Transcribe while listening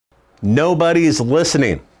Nobody's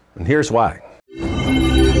listening, and here's why.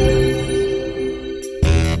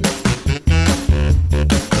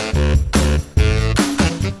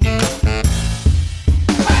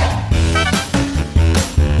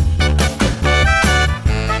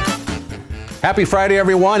 Happy Friday,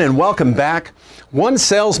 everyone, and welcome back. One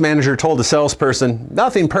sales manager told a salesperson,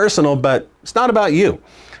 nothing personal, but it's not about you.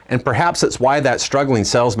 And perhaps it's why that struggling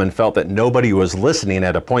salesman felt that nobody was listening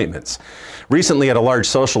at appointments. Recently at a large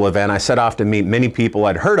social event, I set off to meet many people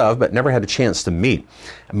I'd heard of but never had a chance to meet.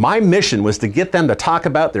 My mission was to get them to talk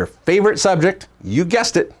about their favorite subject, you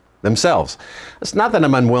guessed it, themselves. It's not that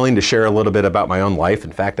I'm unwilling to share a little bit about my own life.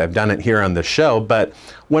 In fact, I've done it here on this show, but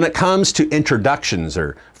when it comes to introductions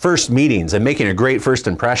or first meetings and making a great first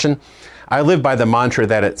impression, I live by the mantra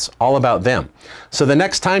that it's all about them. So the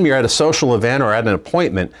next time you're at a social event or at an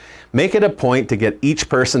appointment, make it a point to get each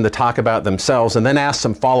person to talk about themselves and then ask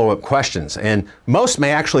some follow-up questions. And most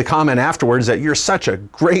may actually comment afterwards that you're such a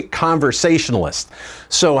great conversationalist.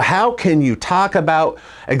 So how can you talk about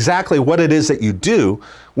exactly what it is that you do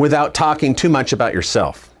without talking too much about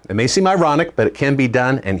yourself? It may seem ironic, but it can be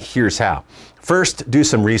done, and here's how. First, do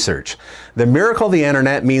some research. The miracle of the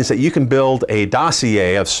internet means that you can build a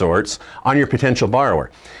dossier of sorts on your potential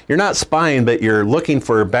borrower. You're not spying, but you're looking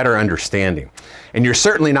for a better understanding. And you're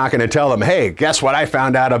certainly not going to tell them, hey, guess what I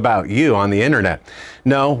found out about you on the internet.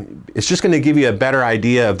 No, it's just going to give you a better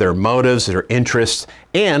idea of their motives, their interests,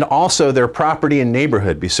 and also their property and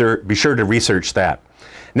neighborhood. Be sure to research that.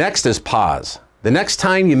 Next is pause. The next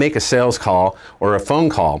time you make a sales call or a phone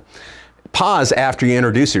call, pause after you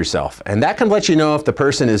introduce yourself, and that can let you know if the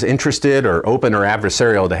person is interested or open or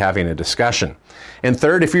adversarial to having a discussion. And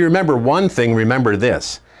third, if you remember one thing, remember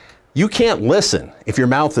this. You can't listen if your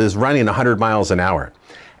mouth is running 100 miles an hour.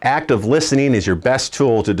 Active listening is your best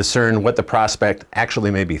tool to discern what the prospect actually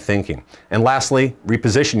may be thinking. And lastly,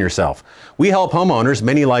 reposition yourself. We help homeowners,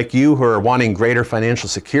 many like you, who are wanting greater financial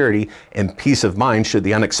security and peace of mind should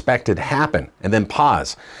the unexpected happen. And then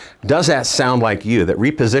pause. Does that sound like you? That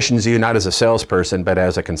repositions you not as a salesperson, but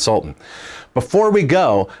as a consultant. Before we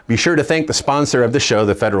go, be sure to thank the sponsor of the show,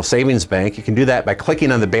 the Federal Savings Bank. You can do that by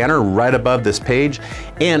clicking on the banner right above this page,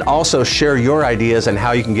 and also share your ideas on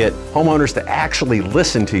how you can get homeowners to actually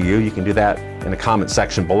listen to you. You can do that in the comment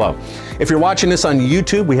section below. If you're watching this on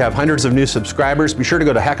YouTube, we have hundreds of new subscribers. Be sure to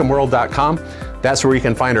go to heckemworld.com. That's where you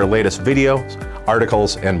can find our latest videos,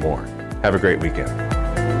 articles, and more. Have a great weekend.